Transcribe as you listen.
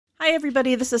Hi,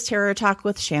 everybody. This is Terror Talk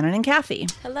with Shannon and Kathy.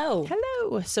 Hello.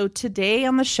 Hello. So today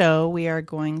on the show, we are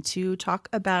going to talk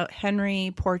about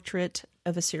Henry, Portrait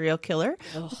of a Serial Killer,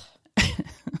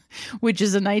 which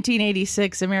is a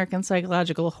 1986 American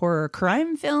psychological horror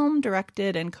crime film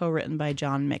directed and co-written by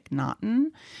John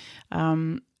McNaughton,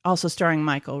 also starring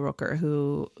Michael Rooker,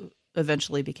 who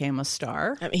eventually became a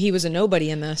star. I mean, he was a nobody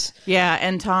in this. Yeah,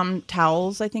 and Tom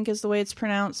Towles, I think is the way it's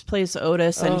pronounced, plays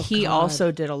Otis, and he also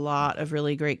did a lot of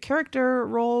really great character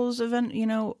roles,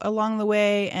 along the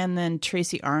way. And then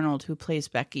Tracy Arnold, who plays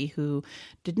Becky, who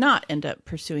did not end up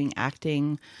pursuing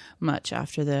acting much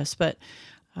after this, but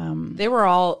they were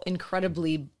all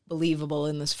incredibly believable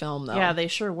in this film, though. Yeah, they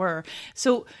sure were.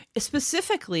 So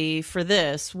specifically for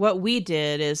this, what we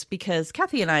did is, because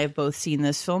Kathy and I have both seen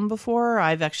this film before.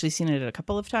 I've actually seen it a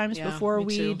couple of times before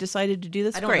we decided to do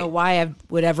this. I don't know why I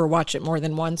would ever watch it more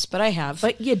than once, but I have.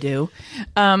 But you do.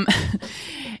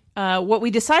 What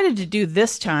we decided to do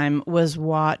this time was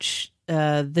watch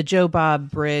the Joe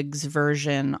Bob Briggs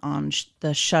version on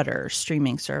the Shudder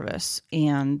streaming service.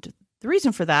 And the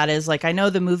reason for that is, I know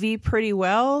the movie pretty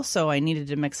well, so I needed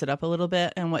to mix it up a little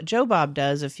bit. And what Joe Bob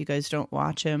does, if you guys don't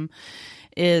watch him,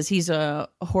 is he's a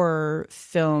horror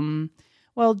film,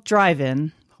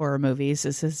 drive-in horror movies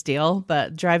is his deal,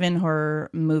 but drive-in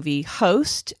horror movie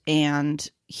host, and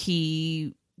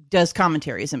he does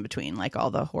commentaries in between, like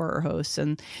all the horror hosts.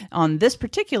 And on this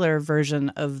particular version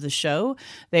of the show,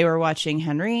 they were watching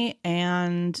Henry,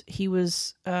 and he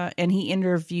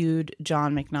interviewed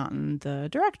John McNaughton, the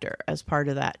director, as part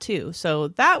of that too. So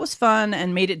that was fun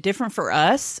and made it different for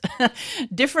us,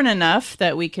 different enough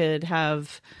that we could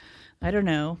have,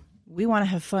 we want to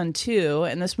have fun too.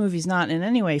 And this movie's not in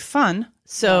any way fun.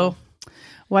 So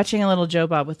watching a little Joe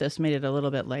Bob with this made it a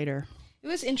little bit lighter. It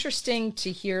was interesting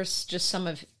to hear just some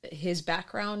of his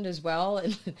background as well,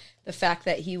 and the fact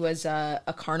that he was a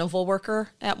carnival worker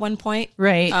at one point.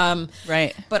 Right.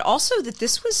 Right. But also that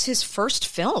this was his first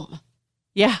film.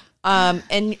 Yeah.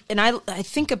 And I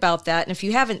think about that, and if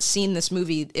you haven't seen this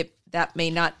movie, that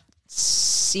may not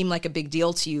seem like a big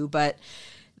deal to you, but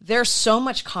there's so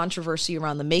much controversy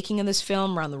around the making of this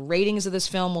film, around the ratings of this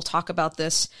film. We'll talk about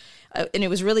this. And it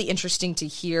was really interesting to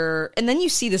hear. And then you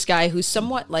see this guy who's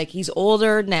somewhat he's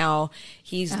older now.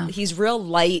 He's real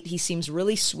light. He seems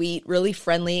really sweet, really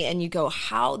friendly. And you go,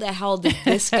 how the hell did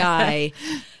this guy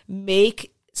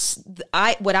make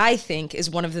what I think is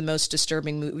one of the most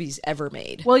disturbing movies ever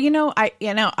made? Well, I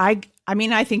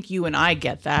think you and I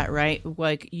get that, right?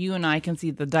 You and I can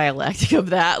see the dialectic of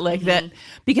that, that,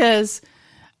 because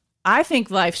I think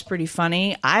life's pretty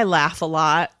funny. I laugh a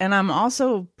lot, and I'm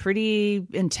also pretty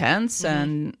intense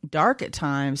and dark at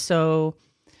times. So,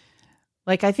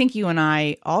 I think you and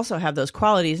I also have those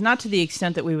qualities, not to the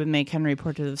extent that we would make Henry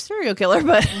Portrait of a Serial Killer,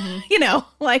 but,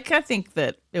 I think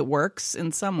that it works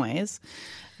in some ways.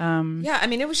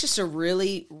 It was just a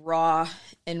really raw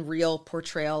and real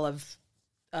portrayal of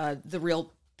the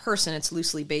real person. It's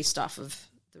loosely based off of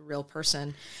the real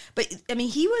person. But,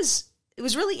 it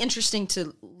was really interesting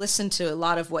to listen to a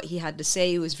lot of what he had to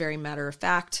say. He was very matter of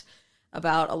fact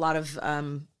about a lot of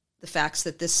the facts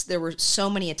that there were so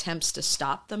many attempts to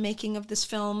stop the making of this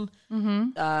film.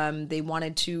 Mm-hmm. They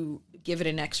wanted to give it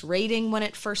an X rating when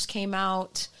it first came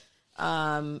out.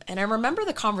 And I remember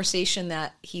the conversation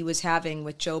that he was having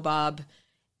with Joe Bob.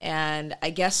 And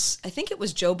I think it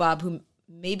was Joe Bob who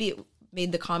maybe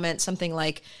made the comment something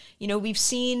like, we've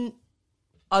seen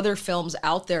other films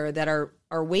out there that are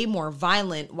way more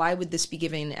violent. Why would this be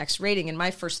given an X rating? And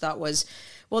my first thought was,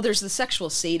 there's the sexual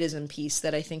sadism piece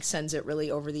that I think sends it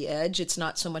really over the edge. It's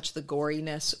not so much the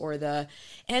goriness or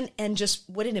and just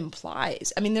what it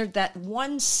implies. There's that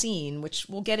one scene, which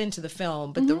we'll get into the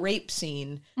film, but the rape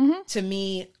scene, to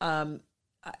me,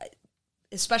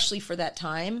 especially for that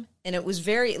time, and it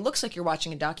looks like you're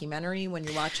watching a documentary when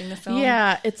you're watching the film.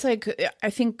 Yeah, it's I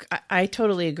think I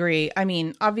totally agree.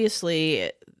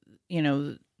 Obviously,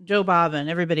 Joe Bob and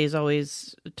everybody's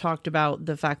always talked about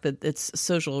the fact that it's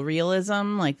social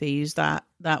realism. They use that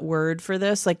word for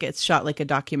this. It's shot like a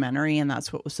documentary, and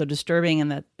that's what was so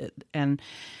disturbing. And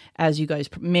as you guys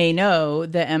may know,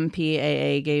 the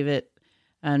MPAA gave it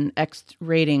an X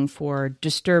rating for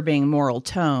disturbing moral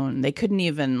tone. They couldn't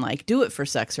even do it for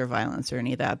sex or violence or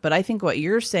any of that. But I think what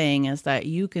you're saying is that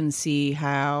you can see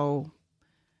how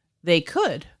they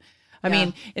could. I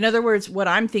mean, in other words, what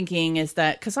I'm thinking is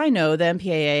that, because I know the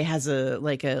MPAA has a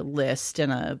list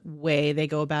and a way they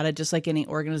go about it, just like any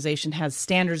organization has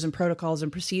standards and protocols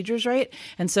and procedures, right?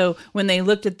 And so when they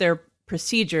looked at their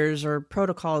procedures or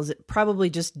protocols, it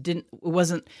probably just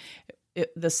wasn't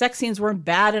the sex scenes weren't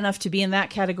bad enough to be in that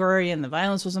category, and the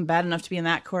violence wasn't bad enough to be in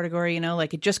that category.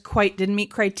 Like it just quite didn't meet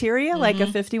criteria, like a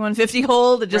 5150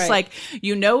 hold. It just Right. like,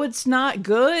 it's not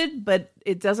good, but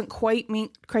it doesn't quite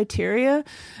meet criteria.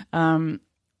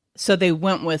 So they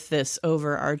went with this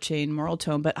overarching moral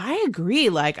tone. But I agree.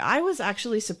 Like, I was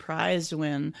actually surprised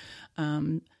when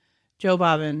Joe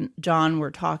Bob and John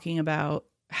were talking about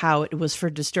how it was for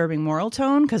disturbing moral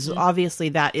tone, because obviously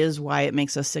that is why it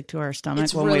makes us sick to our stomach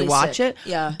It's when really we watch sick. it.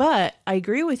 Yeah. But I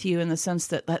agree with you in the sense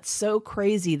that that's so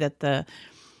crazy that the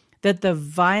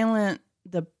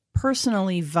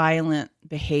personally violent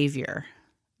behavior,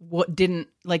 what didn't,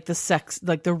 like the sex,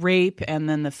 like the rape, and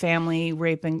then the family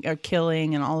raping or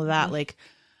killing and all of that, like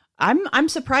I'm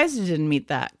surprised it didn't meet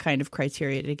that kind of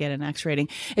criteria to get an X rating.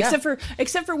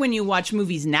 Except for when you watch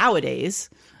movies nowadays,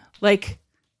 like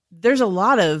there's a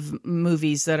lot of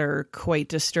movies that are quite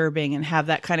disturbing and have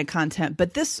that kind of content.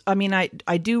 But this, I mean,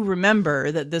 I do remember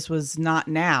that this was not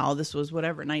now. This was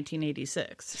whatever,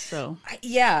 1986. So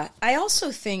Yeah, I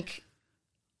also think,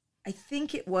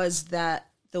 it was that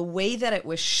the way that it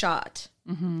was shot.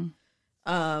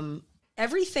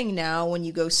 Everything now, when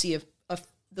you go see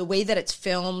the way that it's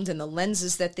filmed and the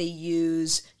lenses that they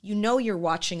use, you're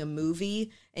watching a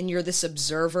movie and you're this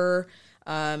observer.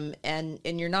 And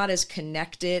you're not as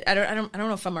connected. I don't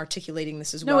know if I'm articulating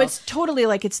this as well. No, it's totally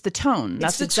like it's the tone.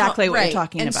 That's exactly what you're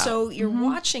talking about. And so you're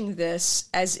watching this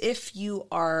as if you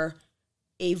are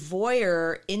a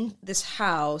voyeur in this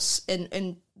house,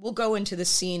 and we'll go into the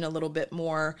scene a little bit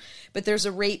more, but there's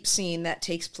a rape scene that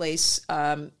takes place,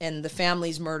 and the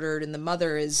family's murdered, and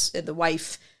the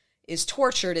wife is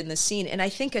tortured in the scene. And I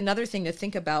think another thing to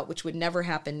think about, which would never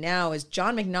happen now, is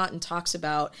John McNaughton talks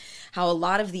about how a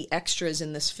lot of the extras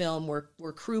in this film were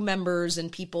crew members and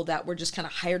people that were just kind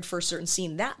of hired for a certain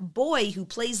scene. That boy who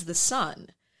plays the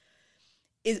son,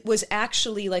 it was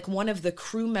actually like one of the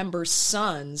crew members'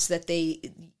 sons that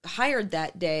they hired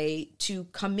that day to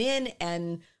come in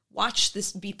and watch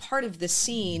this, be part of the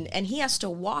scene. And he has to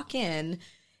walk in.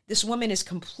 This woman is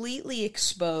completely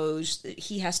exposed.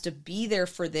 He has to be there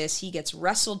for this. He gets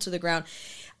wrestled to the ground.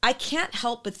 I can't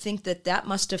help but think that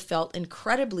must have felt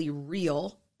incredibly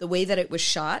real, the way that it was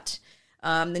shot.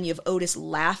 Then you have Otis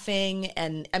laughing.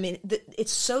 And I mean,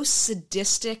 it's so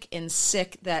sadistic and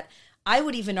sick that I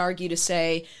would even argue to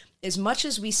say, as much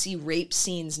as we see rape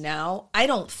scenes now, I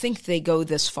don't think they go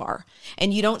this far.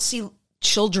 And you don't see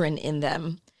children in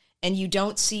them. And you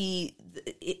don't see...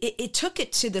 It took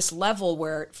it to this level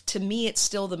where, to me, it's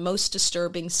still the most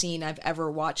disturbing scene I've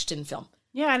ever watched in film.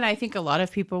 Yeah, and I think a lot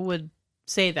of people would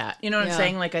say that. You know what I'm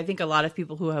saying? Like, I think a lot of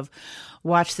people who have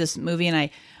watched this movie, and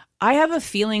I have a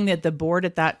feeling that the board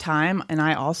at that time, and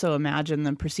I also imagine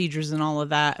the procedures and all of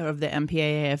that of the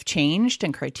MPAA have changed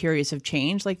and criteria have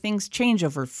changed. Like, things change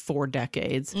over 4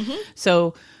 decades.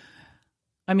 So,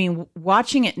 I mean,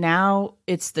 watching it now,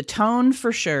 it's the tone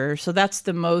for sure. So that's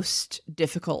the most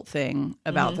difficult thing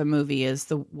about the movie, is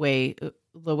the way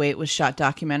it was shot,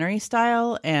 documentary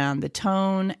style, and the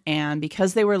tone. And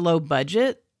because they were low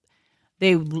budget,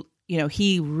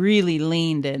 he really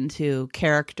leaned into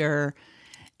character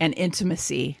and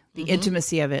intimacy, the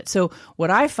intimacy of it. So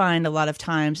what I find a lot of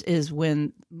times is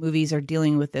when movies are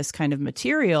dealing with this kind of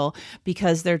material,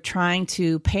 because they're trying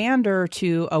to pander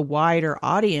to a wider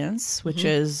audience, which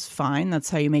is fine.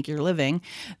 That's how you make your living.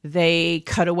 They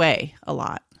cut away a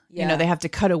lot. Yeah. They have to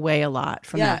cut away a lot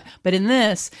from that. But in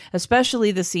this,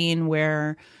 especially the scene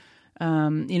where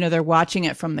they're watching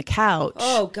it from the couch.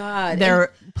 Oh, God.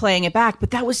 They're playing it back.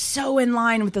 But that was so in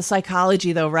line with the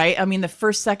psychology, though, right? I mean, the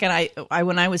first second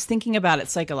when I was thinking about it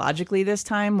psychologically this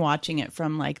time, watching it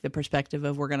from like the perspective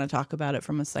of, we're going to talk about it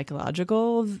from a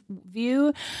psychological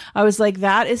view, I was like,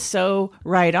 that is so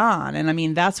right on. And I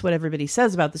mean, that's what everybody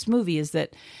says about this movie, is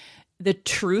that the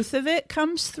truth of it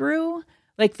comes through,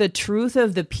 like the truth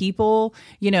of the people,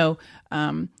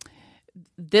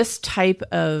 this type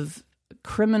of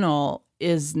criminal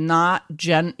is not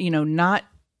not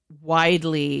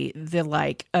widely the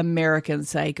like American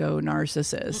Psycho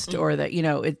narcissist, or that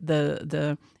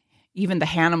the even the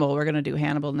Hannibal, we're going to do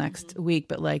Hannibal next week,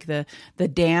 but like the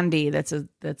dandy that's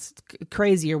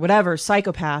crazy or whatever,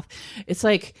 psychopath. It's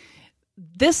like,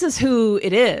 this is who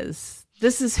it is.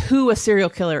 This is who a serial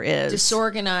killer is.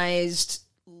 Disorganized.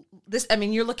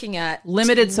 You're looking at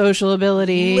limited social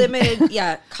ability,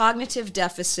 cognitive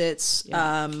deficits,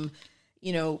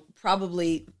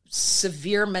 probably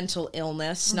severe mental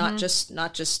illness, not just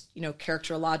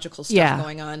characterological stuff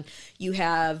going on. You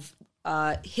have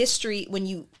history.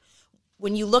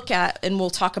 when you look at, and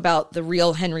we'll talk about the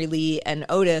real Henry Lee and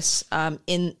Otis,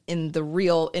 in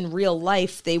real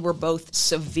life, they were both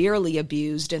severely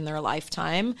abused in their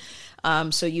lifetime.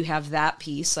 So you have that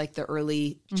piece, like the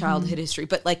early childhood history,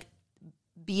 but like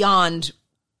beyond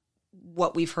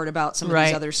what we've heard about some of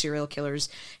these other serial killers,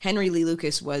 Henry Lee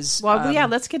Lucas was... Well, yeah,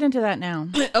 let's get into that now.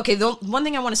 Okay, the one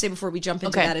thing I want to say before we jump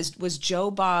into that was Joe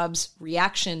Bob's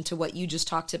reaction to what you just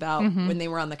talked about when they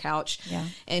were on the couch. Yeah.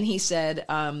 And he said,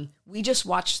 we just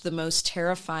watched the most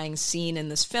terrifying scene in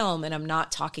this film, and I'm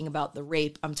not talking about the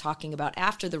rape. I'm talking about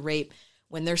after the rape,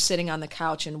 when they're sitting on the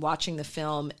couch and watching the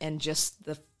film, and just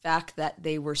the fact that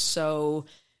they were so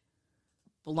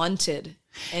blunted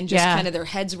and just kind of their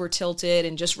heads were tilted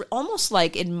and just almost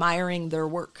like admiring their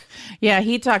work. Yeah,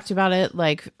 he talked about it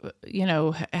like, you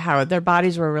know, how their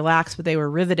bodies were relaxed, but they were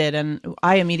riveted. And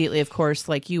I immediately, of course,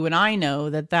 like you and I know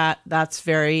that's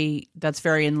very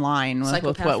in line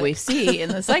with what we see in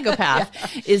the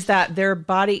psychopath is that their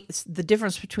body, the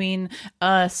difference between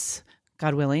us,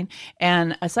 God willing,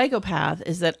 and a psychopath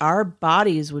is that our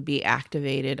bodies would be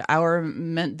activated.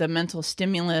 The mental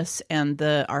stimulus and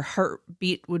our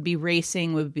heartbeat would be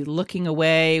racing. We would be looking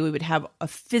away. We would have a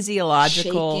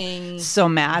physiological, shaking,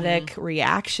 somatic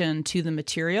reaction to the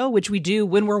material, which we do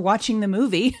when we're watching the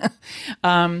movie.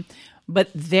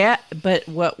 But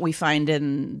what we find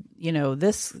in, you know,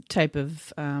 this type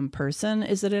of person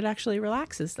is that it actually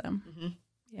relaxes them. Mm-hmm.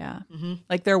 Yeah. Mm-hmm.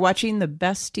 Like they're watching the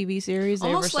best TV series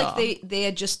they ever saw. Almost like they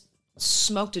had just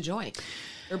smoked a joint.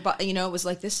 You know, it was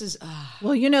like, this is...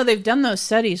 Well, you know, they've done those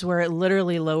studies where it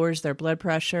literally lowers their blood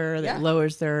pressure. It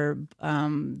lowers their...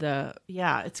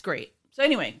 it's great. So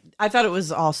anyway, I thought it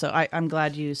was also... I'm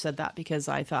glad you said that because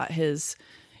I thought his...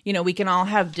 You know, we can all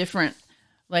have different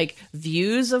like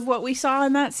views of what we saw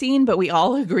in that scene, but we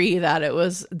all agree that it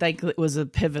was a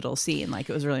pivotal scene. Like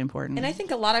it was really important. And I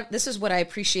think this is what I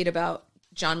appreciate about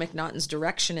John McNaughton's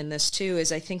direction in this too,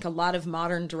 is I think a lot of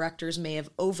modern directors may have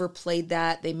overplayed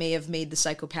that. They may have made the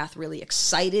psychopath really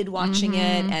excited watching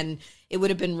it, and it would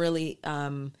have been really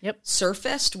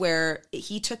surfaced, where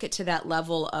he took it to that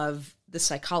level of the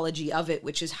psychology of it,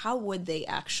 which is how would they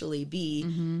actually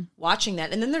be watching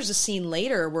that? And then there's a scene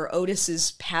later where Otis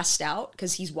is passed out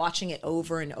because he's watching it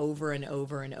over and over and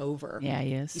over and over. Yeah,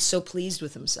 he is. He's so pleased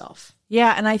with himself.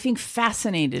 Yeah, and I think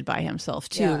fascinated by himself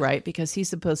too, right? Because he's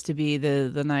supposed to be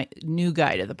the new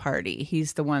guy to the party.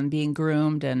 He's the one being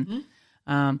groomed, and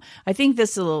I think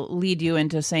this will lead you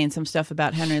into saying some stuff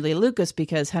about Henry Lee Lucas,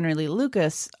 because Henry Lee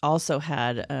Lucas also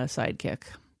had a sidekick.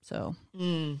 So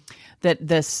that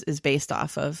this is based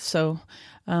off of. So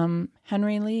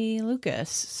Henry Lee Lucas.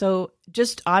 So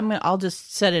I'll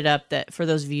just set it up that for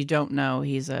those of you who don't know,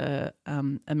 he's a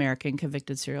American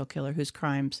convicted serial killer whose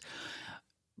crimes,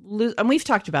 and we've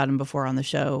talked about him before on the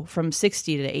show, from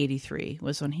 60 to 83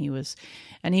 was when he was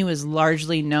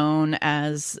largely known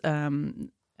as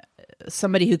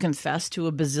somebody who confessed to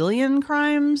a bazillion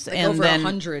crimes, like and over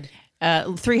 100.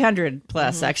 300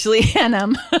 plus actually,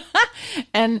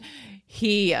 and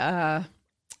he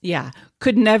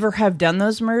could never have done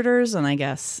those murders, and I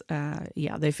guess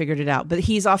they figured it out. But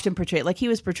he's often portrayed, like he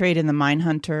was portrayed in the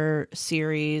Mindhunter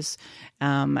series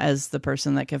as the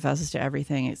person that confesses to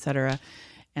everything, etc.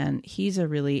 And he's a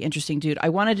really interesting dude. I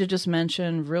wanted to just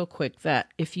mention real quick that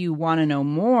if you want to know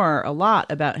a lot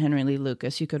about Henry Lee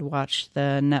Lucas, you could watch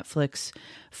the Netflix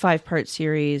 5-part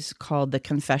series called The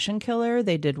Confession Killer.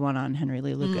 They did one on Henry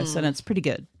Lee Lucas, and it's pretty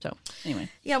good. So anyway.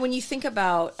 Yeah, when you think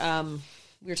about,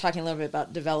 we were talking a little bit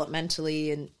about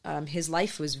developmentally, and his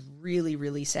life was really,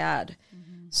 really sad.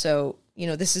 Mm-hmm. So, you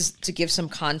know, this is to give some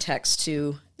context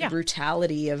to the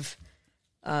brutality of,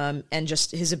 and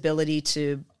just his ability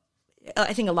to,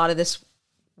 I think a lot of this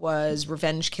was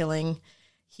revenge killing.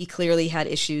 He clearly had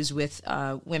issues with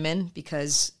women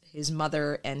because his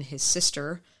mother and his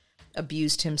sister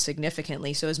abused him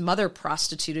significantly. So his mother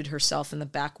prostituted herself in the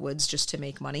backwoods just to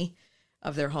make money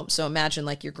of their home. So imagine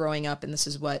like you're growing up and this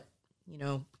is what, you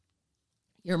know,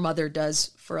 your mother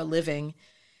does for a living.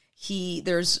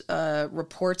 There's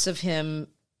reports of him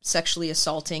sexually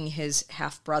assaulting his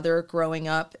half-brother growing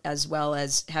up, as well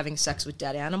as having sex with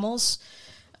dead animals.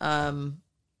 And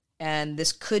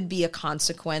this could be a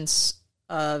consequence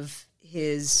of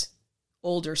his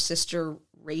older sister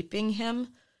raping him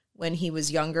when he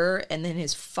was younger. And then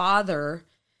his father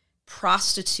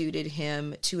prostituted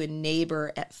him to a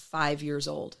neighbor at 5 years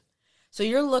old. So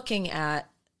you're looking at,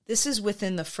 this is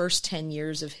within the first 10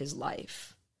 years of his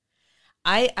life.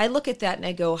 I look at that and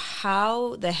I go,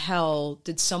 how the hell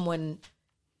did someone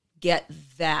get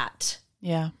that?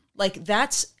 Yeah. Like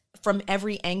that's from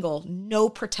every angle, no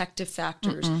protective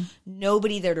factors,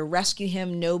 nobody there to rescue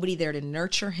him, nobody there to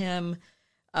nurture him.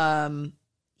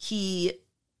 He,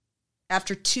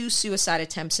 after 2 suicide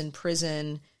attempts in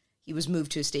prison, he was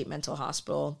moved to a state mental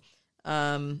hospital.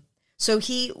 So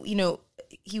he,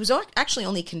 he was actually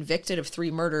only convicted of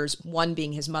 3 murders, one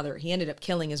being his mother. He ended up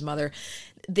killing his mother.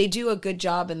 They do a good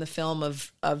job in the film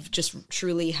of just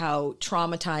truly how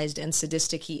traumatized and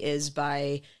sadistic he is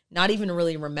by not even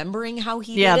really remembering how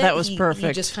he did it. Yeah, that was perfect.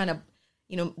 He just kind of,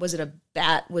 was it a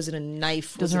bat? Was it a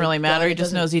knife? Doesn't really matter. He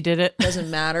just knows he did it.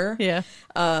 Doesn't matter. Yeah.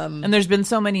 And there's been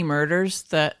so many murders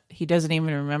that he doesn't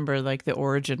even remember, like the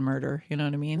origin murder. You know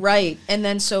what I mean? Right. And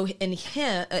then so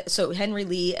Henry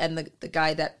Lee and the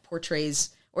guy that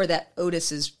portrays, or that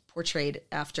Otis is portrayed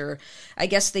after, I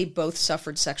guess they both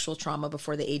suffered sexual trauma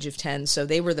before the age of 10. So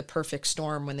they were the perfect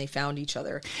storm when they found each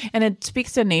other. And it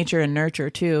speaks to nature and nurture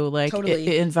too, like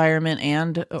Totally. Environment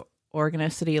and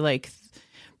organicity, like,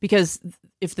 because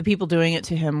if the people doing it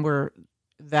to him were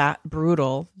that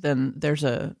brutal, then there's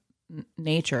a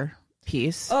nature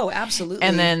piece. Oh, absolutely.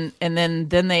 And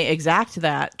then they exact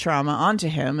that trauma onto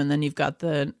him, and then you've got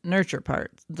the nurture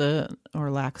part, or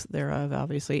lack thereof,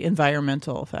 obviously,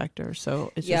 environmental factor.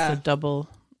 So it's just a double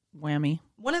whammy.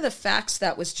 One of the facts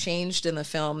that was changed in the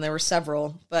film, there were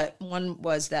several, but one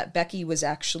was that Becky was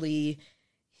actually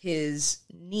his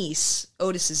niece,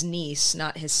 Otis's niece,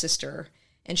 not his sister.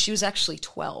 And she was actually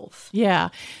 12. Yeah.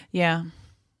 Yep.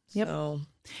 So.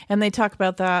 And they talk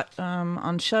about that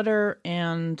on Shudder,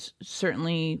 and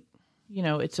certainly,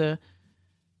 it's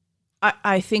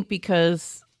I think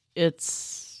because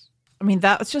that's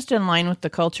just in line with the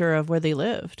culture of where they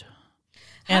lived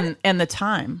and the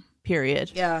time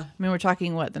period. Yeah. I mean, we're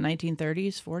talking, the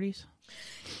 1930s, 40s?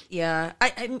 Yeah.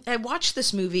 I watched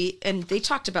this movie, and they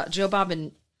talked about, Joe Bob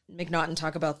and McNaughton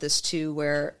talk about this too,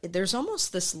 where there's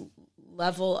almost this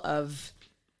level of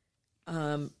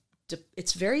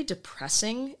it's very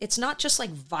depressing. It's not just like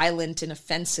violent and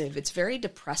offensive. It's very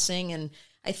depressing. And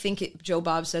I think Joe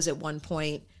Bob says at one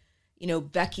point,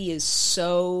 Becky is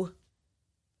so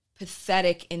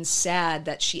pathetic and sad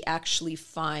that she actually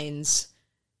finds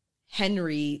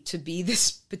Henry to be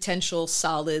this potential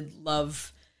solid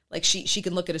love. Like she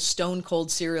can look at a stone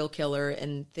cold serial killer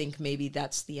and think maybe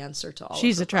that's the answer to all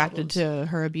She's of her attracted problems. to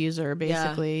her abuser,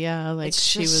 basically. Yeah. Like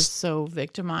she was so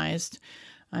victimized.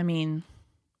 I mean,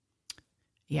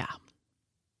 yeah.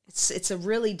 It's a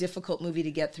really difficult movie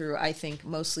to get through, I think,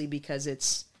 mostly because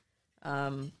it's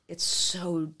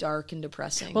so dark and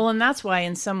depressing. Well, and that's why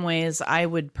in some ways I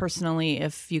would personally,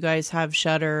 if you guys have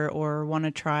Shudder or want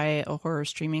to try a horror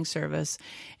streaming service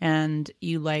and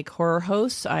you like horror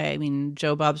hosts, I mean,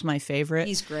 Joe Bob's my favorite.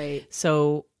 He's great.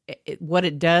 So what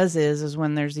it does is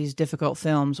when there's these difficult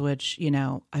films, which,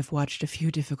 I've watched a few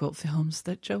difficult films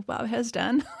that Joe Bob has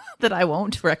done that I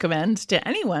won't recommend to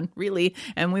anyone, really.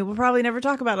 And we will probably never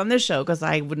talk about on this show because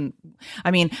I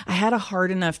had a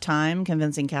hard enough time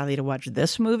convincing Kathy to watch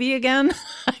this movie again.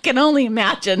 I can only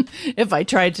imagine if I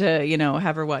tried to,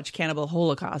 have her watch Cannibal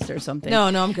Holocaust or something. No,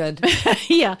 I'm good.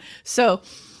 Yeah. So...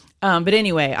 but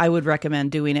anyway, I would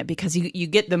recommend doing it because you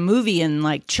get the movie in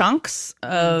like chunks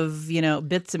of,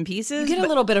 bits and pieces. You get a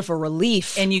little bit of a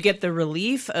relief. And you get the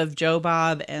relief of Joe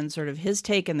Bob and sort of his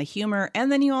take and the humor.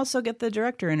 And then you also get the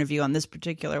director interview on this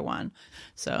particular one.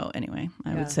 So anyway,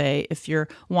 I would say if you're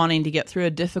wanting to get through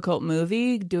a difficult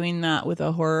movie, doing that with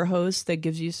a horror host that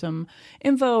gives you some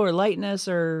info or lightness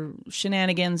or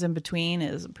shenanigans in between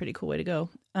is a pretty cool way to go.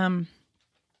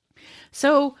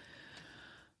 So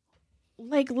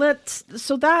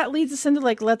that leads us into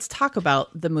let's talk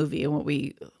about the movie and what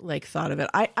we thought of it.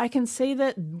 I can say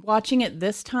that watching it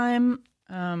this time,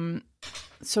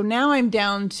 so now I'm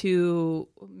down to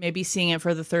maybe seeing it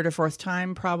for the 3rd or 4th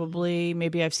time, probably.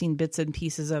 Maybe I've seen bits and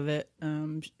pieces of it,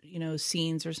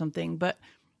 scenes or something. But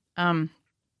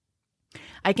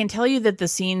I can tell you that the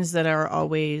scenes that are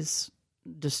always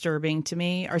disturbing to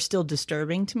me are still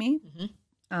disturbing to me.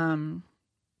 Mm-hmm.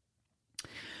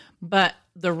 But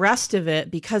the rest of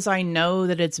it, because I know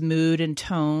that it's mood and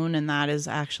tone, and that is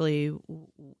actually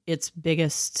its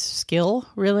biggest skill,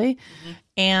 really. Mm-hmm.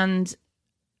 And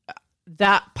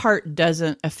that part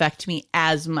doesn't affect me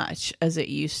as much as it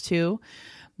used to.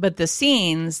 But the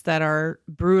scenes that are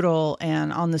brutal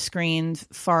and on the screen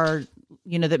far,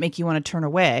 that make you want to turn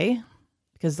away,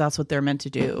 because that's what they're meant to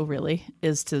do, really,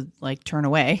 is to turn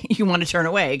away. You want to turn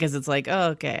away because it's like, oh,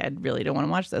 okay, I really don't want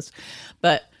to watch this.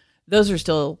 But those are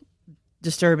still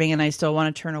disturbing and I still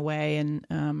want to turn away.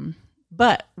 And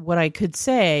but what I could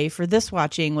say for this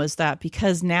watching was that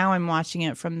because now I'm watching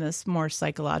it from this more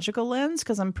psychological lens,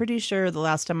 because I'm pretty sure the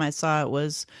last time I saw it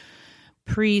was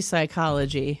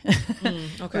pre-psychology. Okay.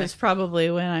 It was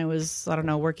probably when I was, I don't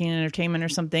know, working in entertainment or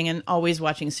something and always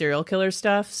watching serial killer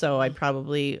stuff. So I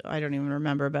don't even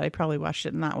remember, but I probably watched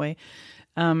it in that way.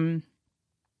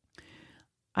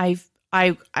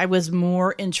 I was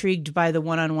more intrigued by the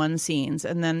one-on-one scenes,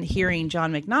 and then hearing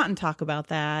John McNaughton talk about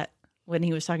that when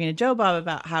he was talking to Joe Bob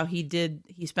about how he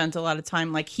spent a lot of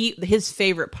time, like his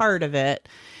favorite part of it,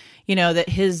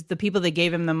 that the people that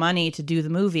gave him the money to do the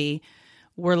movie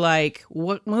were like,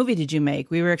 what movie did you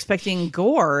make? We were expecting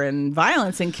gore and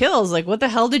violence and kills. Like, what the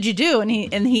hell did you do?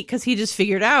 And because he just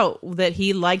figured out that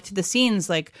he liked the scenes,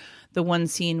 like the one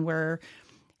scene where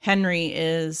Henry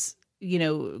is,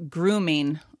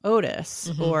 grooming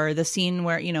Otis, or the scene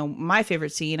where, my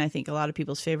favorite scene, I think a lot of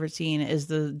people's favorite scene, is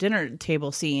the dinner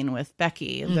table scene with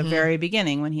Becky at the very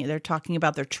beginning when they're talking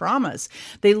about their traumas.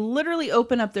 They literally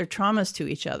open up their traumas to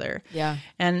each other. Yeah.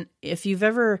 And if you've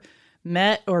ever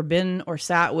met or been or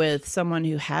sat with someone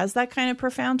who has that kind of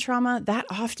profound trauma, that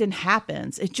often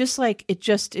happens. It just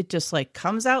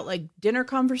comes out like dinner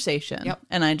conversation. Yep.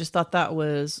 And I just thought that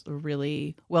was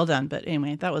really well done. But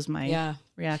anyway, that was my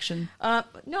reaction.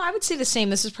 No, I would say the same.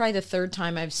 This is probably the third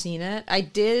time I've seen it. I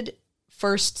did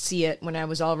first see it when I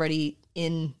was already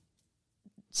in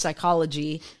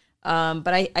psychology.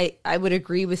 But I would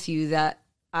agree with you that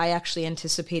I actually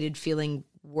anticipated feeling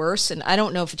worse. And I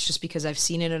don't know if it's just because I've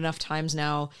seen it enough times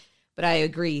now, but I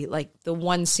agree. Like, the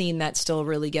one scene that still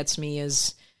really gets me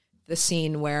is the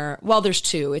scene where, well, there's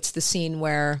two. It's the scene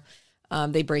where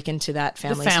they break into that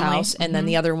family's house. And then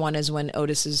the other one is when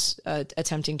Otis is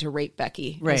attempting to rape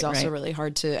Becky. Right, it's also really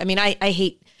hard to, I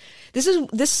hate,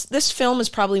 this film is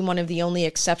probably one of the only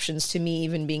exceptions to me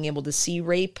even being able to see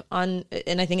rape on,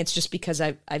 and I think it's just because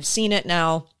I've seen it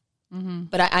now. Mm-hmm.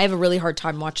 But I have a really hard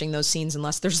time watching those scenes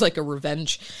unless there's like a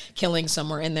revenge killing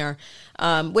somewhere in there,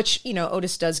 which,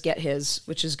 Otis does get his,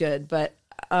 which is good. But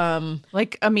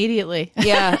like immediately.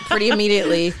 Yeah, pretty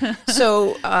immediately.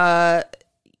 So,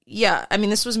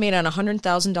 this was made on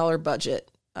 $100,000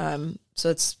 budget. So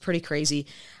it's pretty crazy.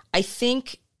 I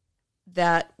think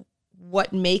that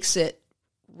what makes it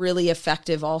really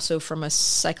effective also from a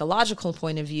psychological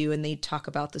point of view, and they talk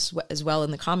about this as well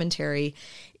in the commentary,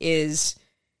 is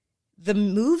the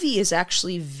movie is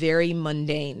actually very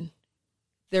mundane.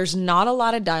 There's not a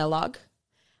lot of dialogue.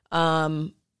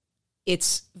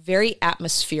 It's very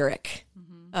atmospheric.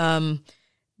 Mm-hmm.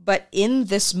 But in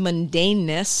this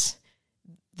mundaneness,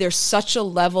 there's such a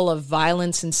level of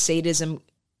violence and sadism.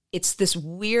 It's this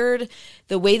weird,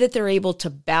 the way that they're able to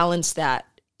balance that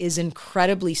is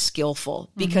incredibly skillful,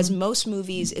 because most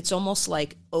movies, it's almost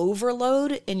like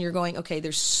overload and you're going, okay,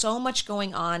 there's so much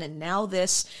going on. And now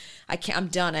I'm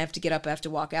done. I have to get up. I have to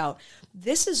walk out.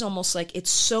 This is almost like it's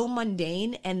so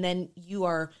mundane. And then you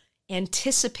are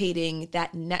anticipating that.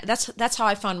 That's how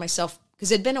I found myself,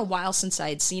 because it'd been a while since I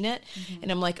had seen it. Mm-hmm.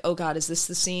 And I'm like, oh God, is this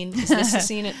the scene? Is this the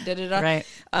scene? Right.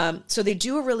 So they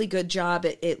do a really good job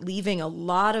at leaving a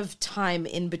lot of time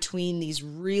in between these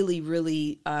really,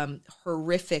 really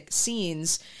horrific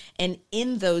scenes. And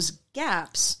in those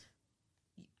gaps,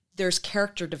 there's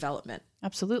character development.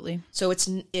 Absolutely. So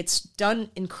it's done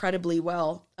incredibly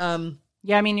well.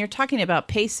 You're talking about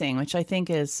pacing, which I think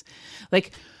is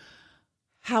like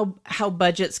how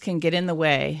budgets can get in the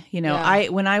way.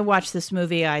 When I watch this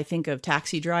movie, I think of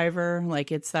Taxi Driver.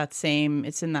 Like, it's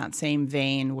in that same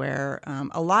vein where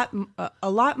a little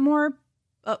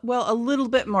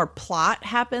bit more plot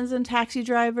happens in Taxi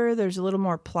Driver. There's a little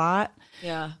more plot.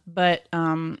 Yeah. But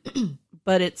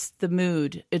it's the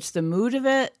mood. It's the mood of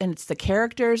it, and it's the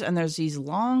characters, and there's these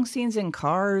long scenes in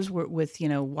cars with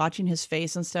watching his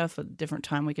face and stuff. At a different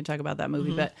time, we can talk about that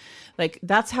movie. But like,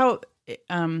 that's how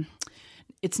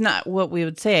it's not what we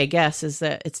would say, I guess, is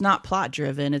that it's not plot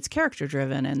driven, it's character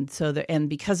driven. And so and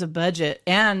because of budget,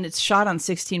 and it's shot on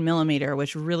 16 millimeter,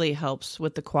 which really helps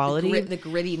with the quality. The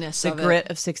grittiness of it. The grit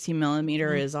of 16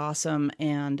 millimeter is awesome.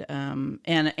 And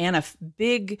a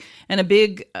big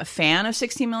fan of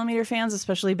 16 millimeter fans,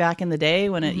 especially back in the day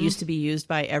when it used to be used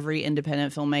by every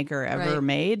independent filmmaker ever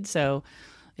made. So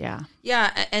yeah.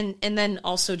 Yeah. And then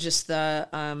also just the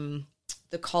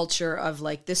culture of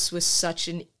like, this was such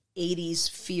an 80s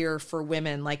fear for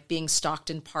women, like being stalked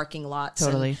in parking lots.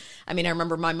 Totally. And, I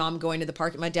remember my mom going to the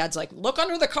park, my dad's like, look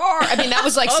under the car. That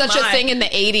was like such a thing in the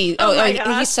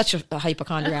 80s. He's such a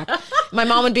hypochondriac. My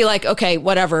mom would be like, okay,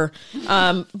 whatever.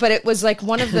 But it was like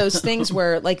one of those things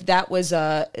where like that was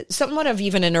somewhat of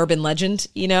even an urban legend,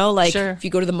 like if you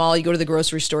go to the mall, you go to the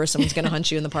grocery store, someone's going to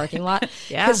hunt you in the parking lot.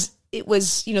 Yeah. Because it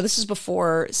was, this is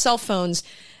before cell phones.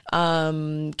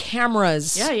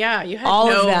 cameras. Yeah. You had all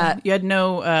of that. You had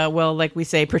no, well, like we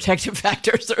say, protective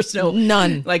factors. There's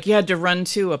none. Like you had to run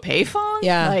to a payphone,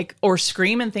 Yeah. or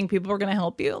scream and think people were going to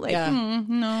help you. Like,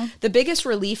 no. The biggest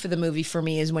relief of the movie for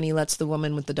me is when he lets the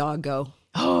woman with the dog go.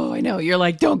 Oh, I know. You're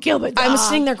like, don't kill the dog. I was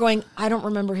sitting there going, I don't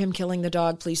remember him killing the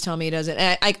dog. Please tell me he doesn't.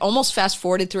 And I almost fast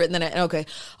forwarded through it, and then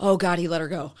oh God, he let her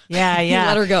go. Yeah. He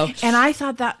let her go. And I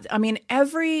thought that, I mean,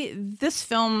 this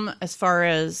film, as far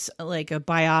as like a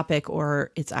biopic,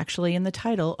 or it's actually in the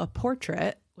title, a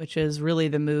portrait, which is really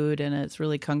the mood and it's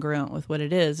really congruent with what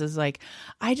it is like,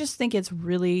 I just think it's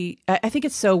really, I think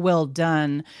it's so well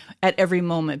done at every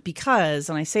moment because,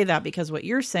 and I say that because what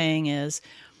you're saying is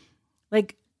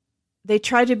like, they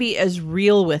try to be as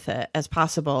real with it as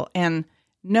possible. And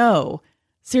no,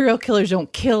 serial killers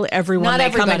don't kill everyone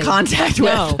they come in contact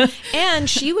with. And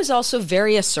she was also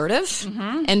very assertive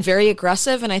and very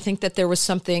aggressive. And I think that there was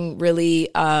something really,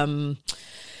 what's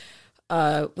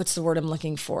the word I'm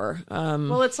looking for?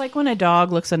 Well, it's like when a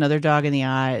dog looks another dog in the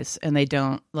eyes and they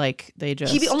don't they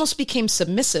just... He almost became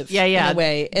submissive in a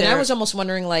way. And I was almost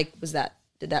wondering, like,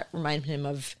 did that remind him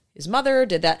of his mother?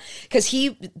 Did that, because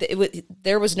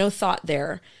there was no thought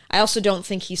there. I also don't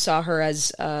think he saw her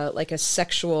as like a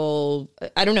sexual,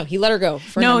 I don't know. He let her go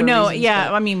for no reasons, yeah.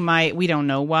 But, I mean, we don't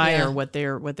know why or what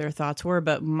their thoughts were,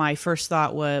 but my first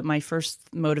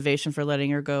motivation for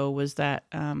letting her go was that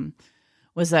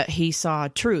he saw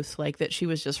truth, like that she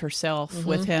was just herself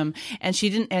with him, and he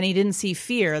didn't see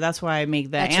fear. That's why I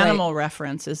make that animal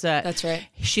reference. Is that that's right?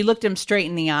 She looked him straight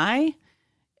in the eye,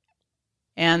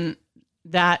 and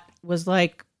that was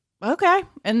like, okay,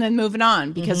 and then moving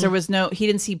on because he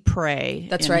didn't see prey.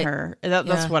 That's in right. Her.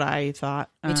 That's what I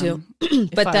thought. Me too.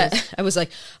 But I was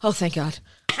like, oh, thank God,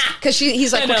 because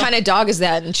he's like, what kind of dog is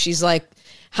that? And she's like,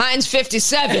 Heinz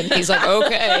 57. He's like,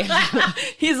 okay.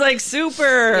 He's like,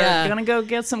 super. Yeah. Gonna go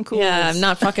get some cools. Yeah, I'm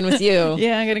not fucking with you.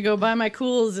 Yeah, I'm gonna go buy my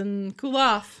cools and cool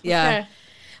off. Yeah. Okay.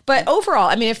 But overall,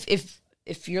 I mean,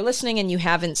 if you're listening and you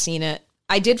haven't seen it,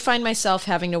 I did find myself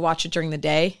having to watch it during the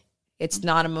day. It's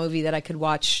not a movie that I could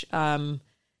watch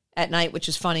at night, which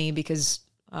is funny because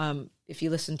if you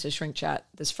listen to Shrink Chat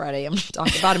this Friday, I'm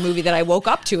talking about a movie that I woke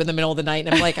up to in the middle of the night,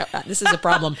 and I'm like, this is a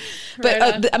problem.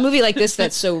 But a movie like this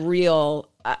that's so real,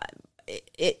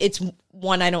 it's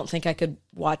one I don't think I could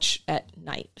watch at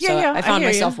night. So I found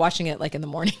myself watching it like in the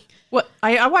morning. Well,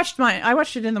 I watched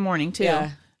it in the morning too.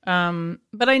 Yeah.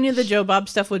 But I knew the Joe Bob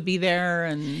stuff would be there,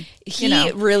 and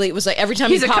he really was like every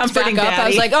time he popped back up, I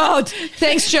was like, "Oh,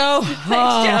 thanks, Joe. Thanks,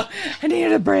 Joe. I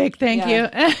needed a break. Thank you."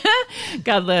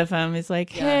 God love him. He's like,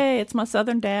 "Hey, it's my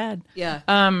Southern dad." Yeah.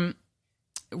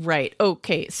 Right.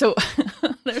 Okay. So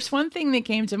there's one thing that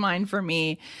came to mind for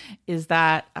me is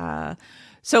that.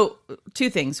 So two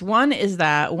things. One is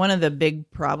that one of the big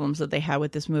problems that they had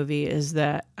with this movie is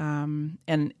that,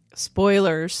 and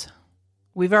spoilers.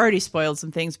 We've already spoiled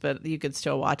some things, but you could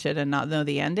still watch it and not know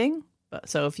the ending.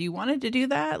 So if you wanted to do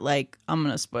that, like, I'm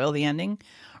going to spoil the ending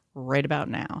right about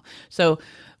now. So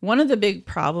one of the big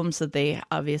problems that they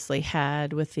obviously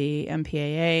had with the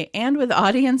MPAA and with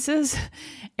audiences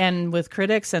and with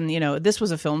critics, and, this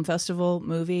was a film festival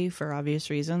movie for obvious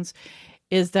reasons,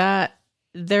 is that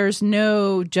there's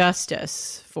no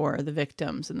justice for the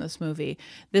victims in this movie.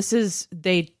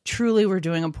 They truly were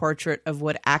doing a portrait of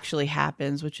what actually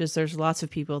happens, which is there's lots of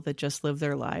people that just live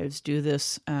their lives, do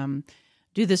this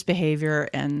behavior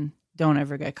and don't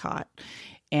ever get caught.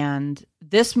 And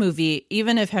this movie,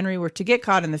 even if Henry were to get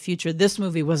caught in the future, this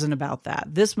movie wasn't about that.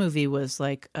 This movie was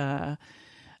like a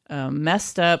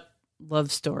messed up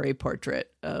love story portrait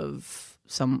of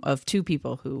two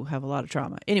people who have a lot of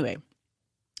trauma. Anyway.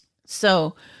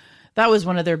 So that was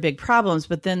one of their big problems.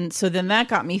 But then that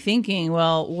got me thinking,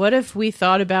 well, what if we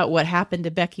thought about what happened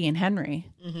to Becky and Henry?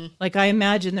 Mm-hmm. Like, I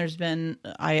imagine there's been,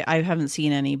 I haven't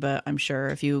seen any, but I'm sure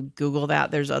if you Google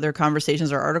that, there's other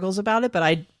conversations or articles about it. But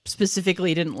I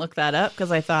specifically didn't look that up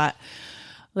because I thought,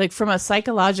 like, from a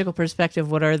psychological perspective,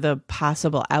 what are the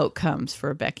possible outcomes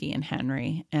for Becky and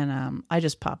Henry? And I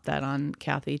just popped that on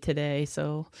Kathy today.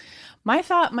 So my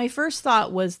first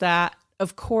thought was that,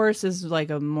 of course, is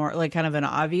like a more like kind of an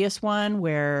obvious one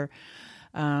where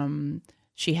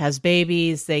she has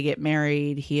babies, they get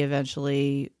married, he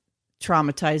eventually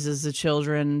traumatizes the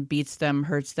children, beats them,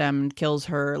 hurts them, kills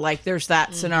her. Like, there's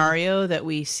that scenario that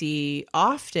we see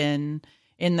often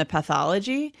in the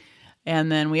pathology,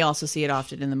 and then we also see it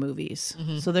often in the movies.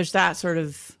 Mm-hmm. So there's that sort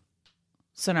of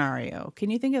scenario.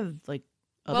 Can you think of like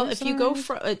if you go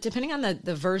for depending on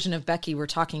the version of Becky we're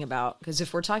talking about, because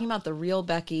if we're talking about the real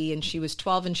Becky and she was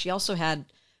 12 and she also had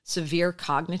severe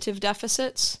cognitive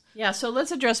deficits. Yeah, so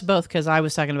let's address both because I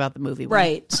was talking about the movie one.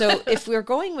 Right. So if we're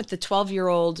going with the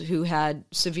 12-year-old who had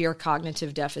severe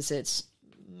cognitive deficits,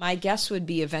 my guess would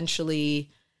be eventually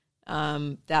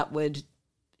that would,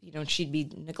 she'd be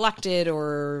neglected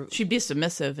or... She'd be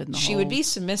submissive in the She would be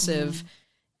submissive.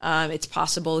 It's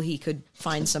possible he could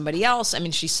find somebody else. I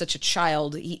mean, she's such a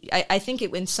child. I think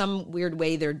in some weird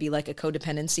way there'd be like a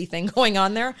codependency thing going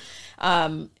on there.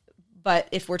 But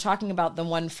if we're talking about the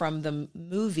one from the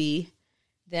movie,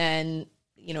 then,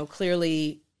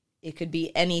 clearly it could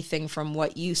be anything from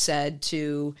what you said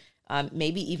to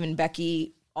maybe even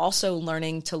Becky also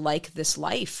learning to like this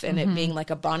life and it being like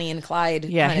a Bonnie and Clyde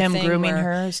kind of him thing grooming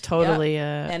her is totally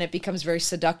and it becomes very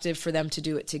seductive for them to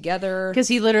do it together. Because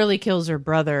he literally kills her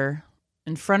brother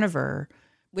in front of her.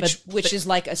 Which is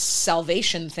like a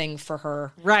salvation thing for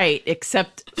her. Right,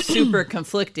 except super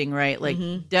conflicting, right? Like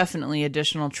definitely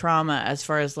additional trauma as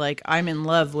far as like, I'm in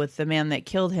love with the man that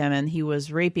killed him and he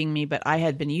was raping me, but I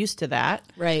had been used to that.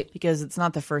 Right. Because it's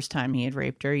not the first time he had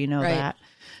raped her, Right. that.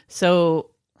 So,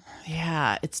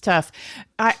 yeah, it's tough.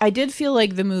 I did feel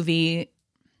like the movie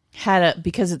had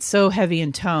because it's so heavy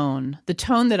in tone, the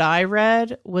tone that I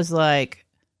read was like,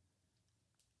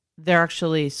 they're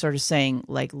actually sort of saying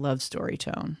like love story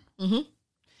tone.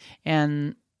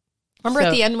 And remember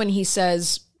at the end when he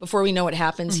says, before we know what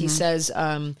happens, he says,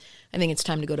 I think it's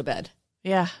time to go to bed.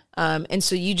 Yeah. And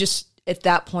so you just, at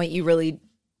that point, you really,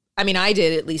 I mean, I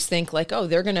did at least think like, oh,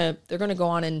 they're going to go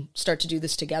on and start to do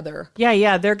this together.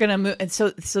 Yeah. They're going to move. And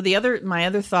so my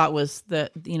other thought was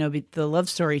that, the love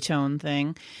story tone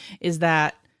thing is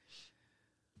that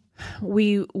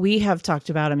we have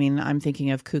talked about, I mean, I'm thinking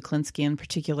of Kuklinski in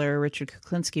particular, Richard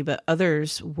Kuklinski, but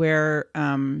others where,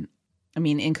 in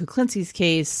Kuklinski's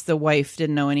case, the wife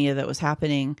didn't know any of that was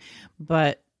happening,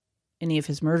 but any of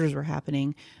his murders were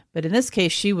happening. But in this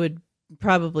case, she would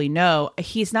probably know.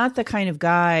 He's not the kind of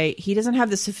guy, he doesn't have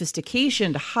the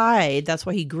sophistication to hide. That's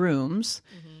why he grooms.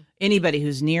 Anybody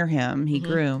who's near him, he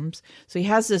grooms. So he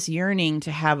has this yearning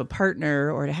to have a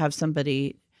partner or to have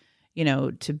somebody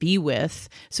to be with.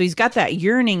 So he's got that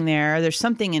yearning there. There's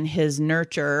something in his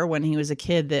nurture when he was a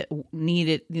kid that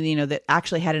needed, that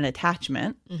actually had an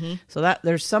attachment. So that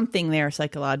there's something there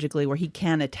psychologically where he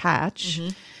can attach.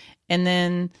 And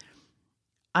then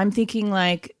I'm thinking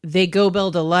like they go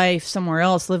build a life somewhere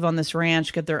else, live on this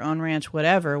ranch, get their own ranch,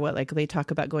 whatever. What, like they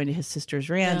talk about going to his sister's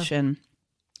ranch and,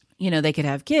 they could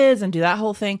have kids and do that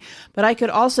whole thing. But I could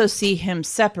also see him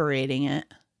separating it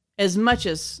as much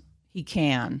as he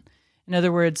can. In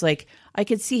other words, like I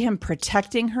could see him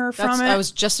protecting her from it. I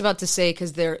was just about to say,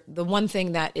 because the one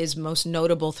thing that is most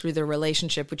notable through their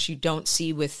relationship, which you don't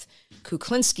see with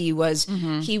Kuklinski, was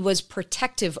he was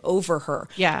protective over her.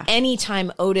 Yeah.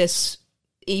 Anytime Otis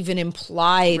even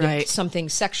implied something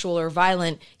sexual or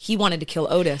violent, he wanted to kill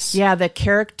Otis. Yeah, the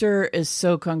character is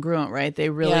so congruent, right? They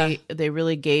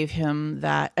really gave him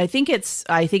that. I think it's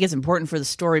important for the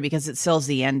story because it sells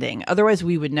the ending. Otherwise,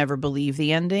 we would never believe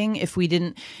the ending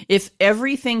if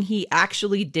everything he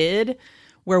actually did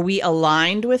where we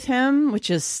aligned with him,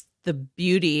 which is the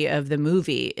beauty of the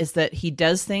movie, is that he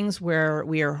does things where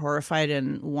we are horrified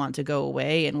and want to go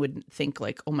away and would think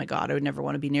like, oh my God, I would never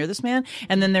want to be near this man.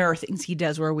 And then there are things he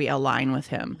does where we align with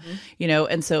him,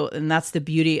 and that's the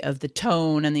beauty of the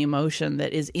tone and the emotion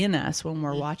that is in us when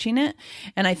we're watching it.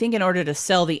 And I think in order to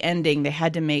sell the ending, they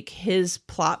had to make his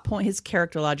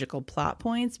characterological plot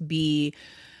points be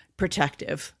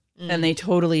protective. And they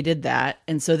totally did that.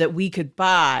 And so that we could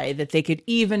buy that they could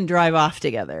even drive off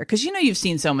together. Because, you've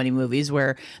seen so many movies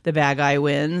where the bad guy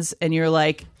wins and you're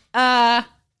like,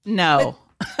 no.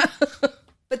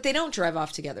 But they don't drive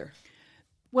off together.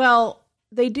 Well,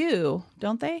 they do,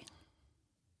 don't they?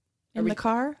 In the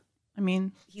car? I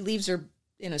mean. He leaves her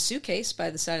in a suitcase by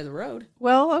the side of the road.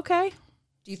 Well, okay.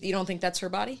 You don't think that's her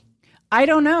body? I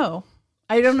don't know.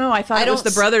 I thought it was the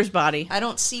brother's body. I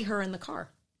don't see her in the car.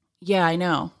 Yeah, I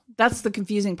know. That's the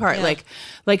confusing part. Yeah.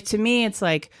 Like to me, it's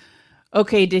like,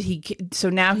 okay, so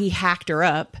now he hacked her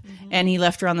up and he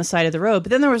left her on the side of the road.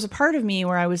 But then there was a part of me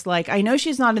where I was like, I know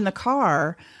she's not in the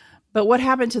car, but what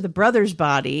happened to the brother's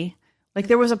body? Like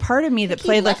there was a part of me that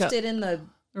played like it in the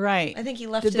right. I think he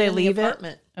left Did it they in leave the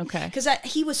apartment. Okay. Because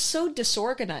he was so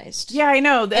disorganized. Yeah, I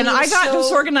know. And I got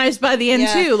disorganized by the end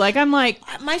too. Like I'm like,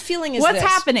 my feeling is what's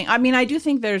happening? I mean, I do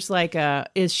think there's like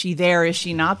is she there? Is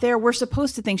she not there? We're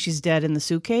supposed to think she's dead in the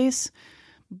suitcase.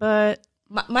 But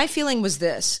my feeling was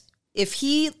this. If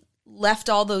he left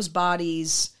all those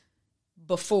bodies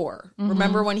before,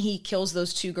 remember when he kills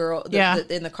those two girls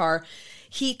in the car,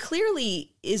 he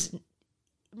clearly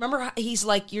remember he's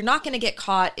like, you're not going to get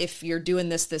caught if you're doing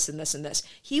this, this, and this, and this.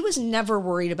 He was never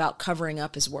worried about covering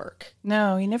up his work.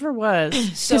 No, he never was.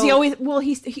 So Because he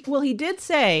always, he did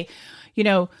say, you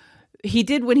know, he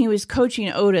did when he was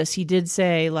coaching Otis, he did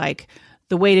say like,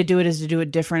 the way to do it is to do it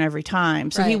different every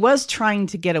time. So he was trying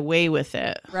to get away with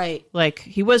it. Right. Like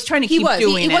he was trying to keep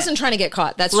doing it. He wasn't trying to get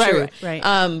caught. That's true. Right.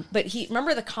 But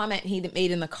remember the comment he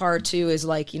made in the car too is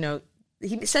like, you know,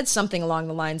 he said something along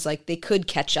the lines like they could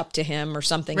catch up to him or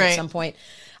something at some point.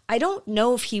 I don't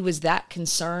know if he was that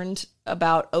concerned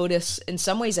about Otis. In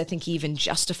some ways, I think he even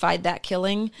justified that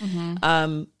killing.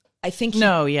 Mm-hmm. I think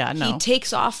he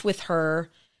takes off with her.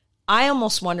 I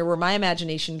almost wonder where my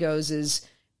imagination goes is,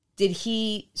 did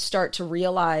he start to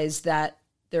realize that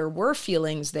there were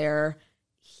feelings there?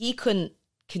 He couldn't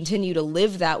continue to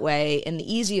live that way, and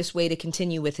the easiest way to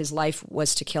continue with his life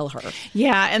was to kill her.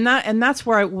 Yeah, and that's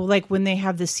where like when they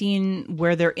have the scene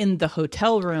where they're in the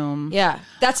hotel room. Yeah,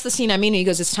 that's the scene I mean. He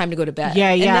goes, "It's time to go to bed."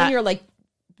 Yeah, and then you're like,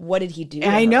 "What did he do?"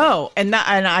 I know, and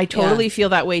I totally feel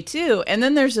that way too. And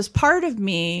then there's this part of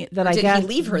me that I guess he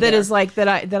leave her that there? is like that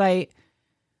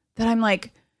I'm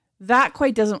like, that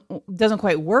quite doesn't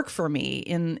quite work for me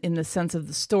in the sense of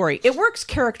the story. It works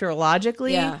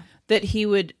characterologically that he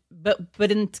would,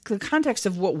 but in the context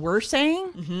of what we're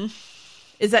saying,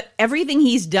 is that everything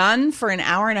he's done for an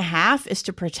hour and a half is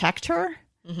to protect her,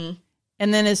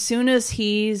 and then as soon as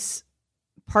he's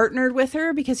partnered with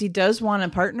her, because he does want a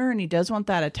partner and he does want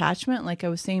that attachment, like I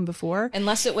was saying before,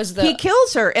 unless it was he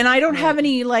kills her, and I don't have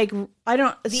any like so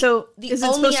is it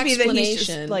only supposed to be that he's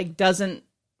just like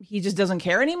he just doesn't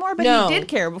care anymore? But no, he did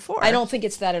care before. I don't think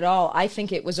it's that at all. I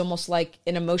think it was almost like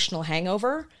an emotional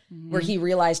hangover where he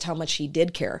realized how much he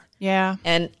did care. Yeah.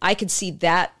 And I could see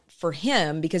that for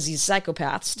him because he's a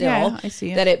psychopath still. Yeah, I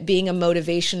see it. That it being a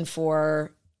motivation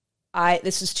for,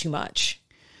 this is too much.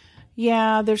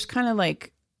 Yeah, there's kind of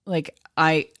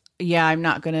I'm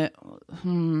not going to,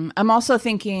 I'm also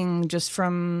thinking just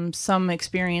from some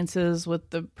experiences with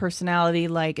the personality,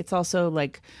 like it's also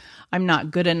like, I'm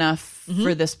not good enough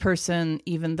for this person,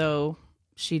 even though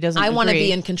she doesn't. I want to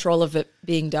be in control of it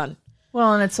being done.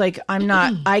 Well, and it's like, I'm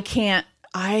not, I can't,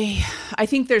 I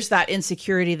think there's that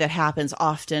insecurity that happens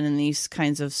often in these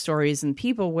kinds of stories and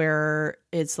people where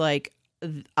it's like,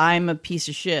 I'm a piece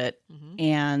of shit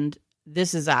and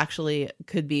this is actually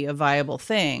could be a viable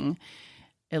thing,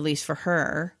 at least for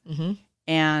her.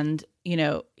 And, you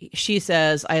know, she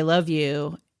says, I love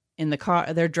you. In the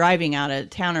car, they're driving out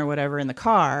of town or whatever in the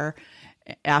car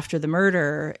after the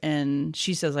murder, and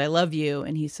she says, I love you,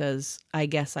 and he says, I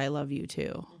guess I love you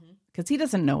too, because he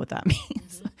doesn't know what that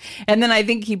means. And then I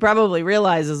think he probably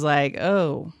realizes like,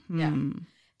 oh,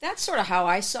 that's sort of how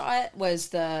I saw it.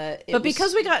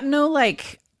 Because we got no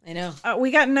like, I know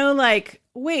we got no like,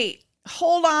 wait,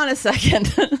 hold on a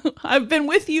second, I've been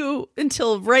with you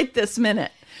until right this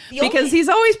minute. Because he's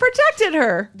always protected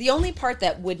her. The only part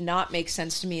that would not make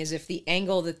sense to me is if the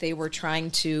angle that they were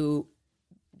trying to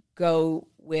go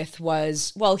with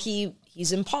was, well,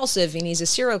 he's impulsive and he's a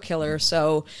serial killer,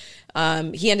 so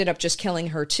he ended up just killing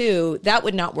her too. That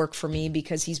would not work for me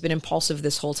because he's been impulsive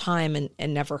this whole time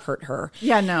and never hurt her.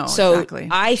 Yeah, no, so exactly.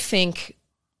 I think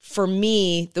for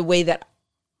me, the way that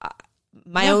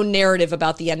my own narrative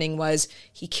about the ending was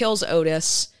he kills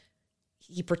Otis,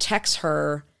 he protects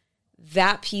her,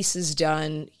 that piece is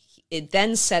done. It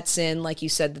then sets in, like you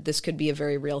said, that this could be a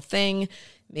very real thing.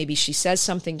 Maybe she says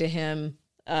something to him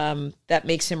that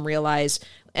makes him realize,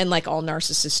 and like all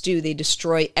narcissists do, they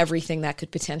destroy everything that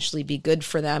could potentially be good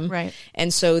for them. Right.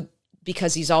 And so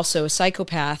because he's also a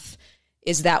psychopath,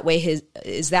 is that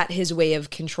his way of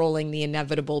controlling the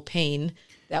inevitable pain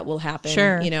that will happen?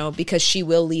 Sure. You know, because she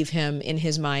will leave him in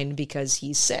his mind because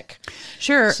he's sick.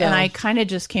 Sure. So, and I kind of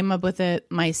just came up with it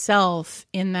myself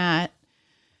in that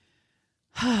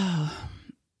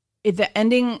the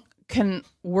ending can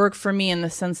work for me in the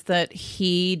sense that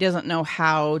he doesn't know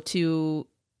how to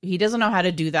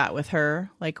do that with her,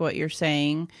 like what you're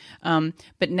saying.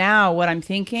 But now what I'm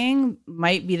thinking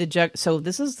might be so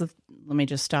this is let me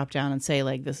just stop down and say,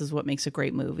 like, this is what makes a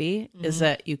great movie is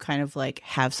that you kind of like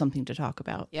have something to talk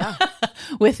about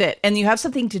with it. And you have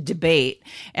something to debate.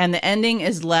 And the ending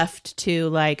is left to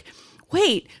like,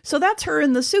 wait, so that's her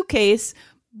in the suitcase,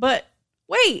 but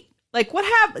wait, like what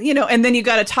happened, you know, and then you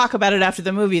got to talk about it after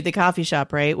the movie at the coffee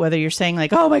shop, right? Whether you're saying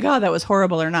like, oh my God, that was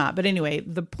horrible or not. But anyway,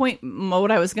 the point,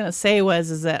 what I was going to say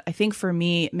is that I think for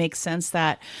me, it makes sense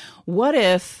that what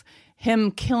if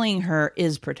him killing her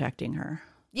is protecting her?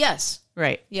 Yes.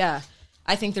 Right. Yeah.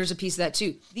 I think there's a piece of that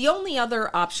too. The only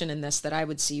other option in this that I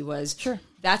would see was,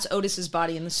 that's Otis's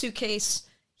body in the suitcase.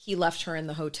 he left her in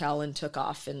the hotel and took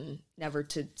off and never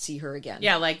to see her again.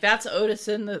 Yeah, like that's Otis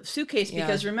in the suitcase,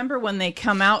 because remember when they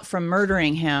come out from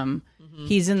murdering him,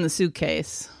 he's in the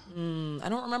suitcase. I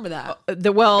don't remember that.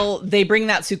 They bring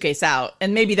that suitcase out,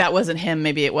 and maybe that wasn't him,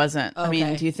 maybe it wasn't. Okay. I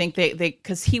mean, do you think they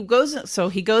because he goes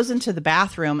into the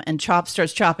bathroom and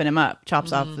starts chopping him up,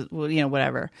 chops off,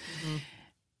 whatever.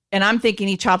 And I'm thinking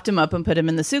he chopped him up and put him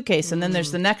in the suitcase. And then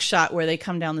there's the next shot where they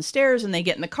come down the stairs and they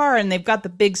get in the car and they've got the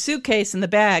big suitcase and the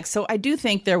bag. So I do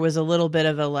think there was a little bit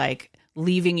of a like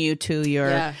leaving you to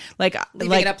your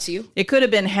leaving it up to you. It could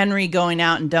have been Henry going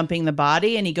out and dumping the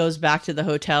body, and he goes back to the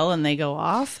hotel and they go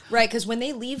off. Right, because when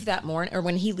they leave that morning, or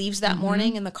when he leaves that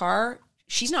morning in the car,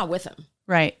 she's not with him.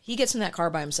 Right. He gets in that car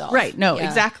by himself. Right. No,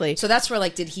 exactly. So that's where,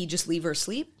 like, did he just leave her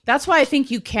asleep? That's why I think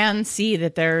you can see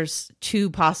that there's two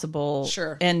possible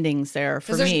endings there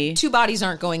for me. Two bodies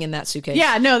aren't going in that suitcase.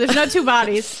 Yeah, no, there's no two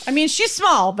bodies. I mean, she's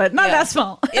small, but not that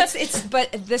small.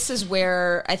 But this is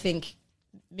where I think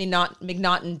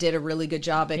McNaughton did a really good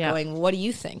job at going, what do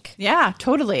you think? Yeah,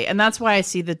 totally. And that's why I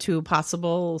see the two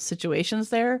possible situations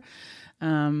there.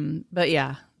 But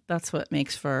yeah, that's what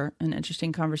makes for an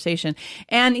interesting conversation.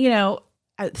 And,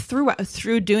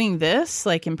 through doing this,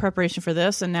 like in preparation for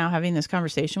this and now having this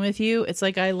conversation with you, it's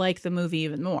like I like the movie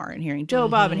even more, and hearing Joe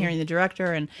Bob and hearing the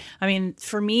director. And I mean,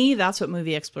 for me, that's what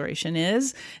movie exploration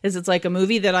is it's like a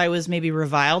movie that I was maybe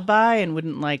reviled by and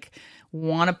wouldn't like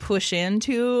want to push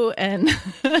into and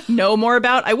know more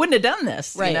about. I wouldn't have done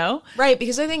this, Right,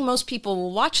 because I think most people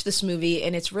will watch this movie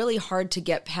and it's really hard to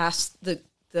get past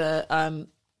the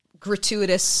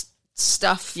gratuitous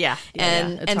stuff.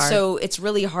 And so it's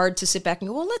really hard to sit back and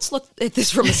go, well, let's look at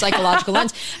this from a psychological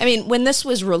lens. I mean, when this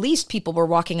was released, people were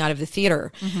walking out of the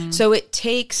theater. So it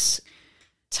takes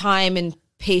time and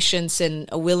patience and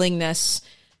a willingness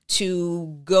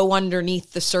to go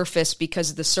underneath the surface,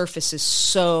 because the surface is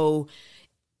so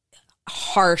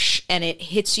harsh and it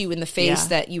hits you in the face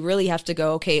that you really have to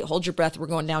go, okay, hold your breath. We're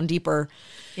going down deeper.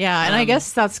 Yeah. And I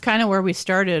guess that's kind of where we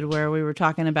started, where we were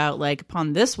talking about, like,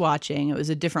 upon this watching, it was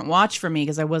a different watch for me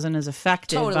because I wasn't as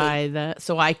affected by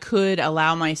so I could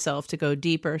allow myself to go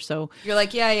deeper. So you're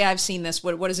like, yeah, I've seen this.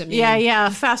 What does it mean? Yeah.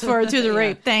 Fast forward through the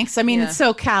rape. Thanks. I mean, it's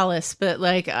so callous, but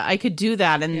like I could do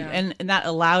that. And that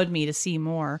allowed me to see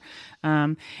more.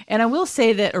 And I will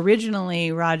say that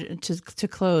originally, Roger, to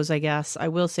close, I guess, I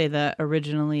will say that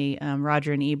originally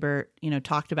Roger and Ebert,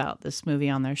 talked about this movie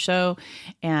on their show.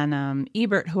 And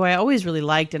Ebert, who I always really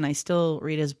liked, and I still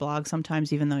read his blog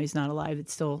sometimes, even though he's not alive,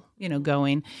 it's still,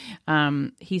 going.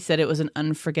 He said it was an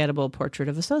unforgettable portrait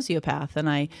of a sociopath.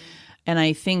 And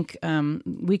I think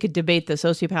we could debate the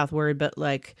sociopath word, but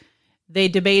like,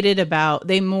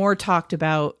 they more talked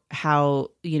about how,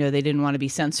 they didn't want to be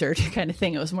censored kind of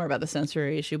thing. It was more about the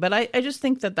censoring issue. But I just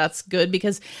think that that's good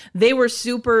because they were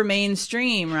super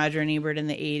mainstream, Roger and Ebert, in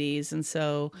the 80s. And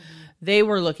so they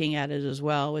were looking at it as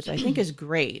well, which I think is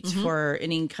great for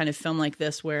any kind of film like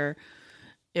this where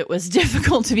it was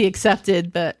difficult to be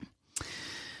accepted. But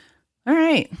all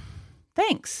right.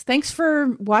 Thanks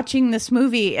for watching this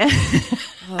movie.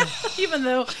 Even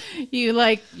though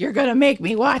you're going to make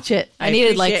me watch it. I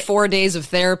needed like 4 days of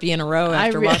therapy in a row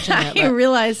after watching it. I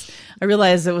realized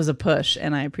it was a push,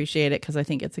 and I appreciate it because I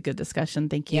think it's a good discussion.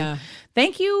 Thank you. Yeah.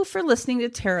 Thank you for listening to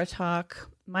Terra Talk.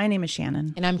 My name is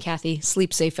Shannon. And I'm Kathy.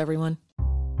 Sleep safe, everyone.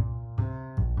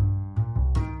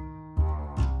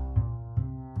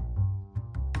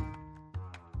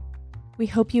 We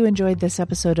hope you enjoyed this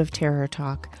episode of Terror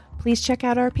Talk. Please check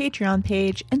out our Patreon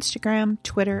page, Instagram,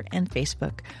 Twitter, and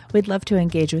Facebook. We'd love to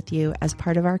engage with you as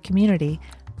part of our community.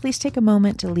 Please take a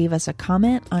moment to leave us a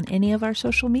comment on any of our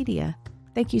social media.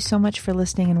 Thank you so much for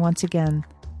listening, and once again,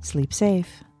 sleep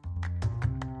safe.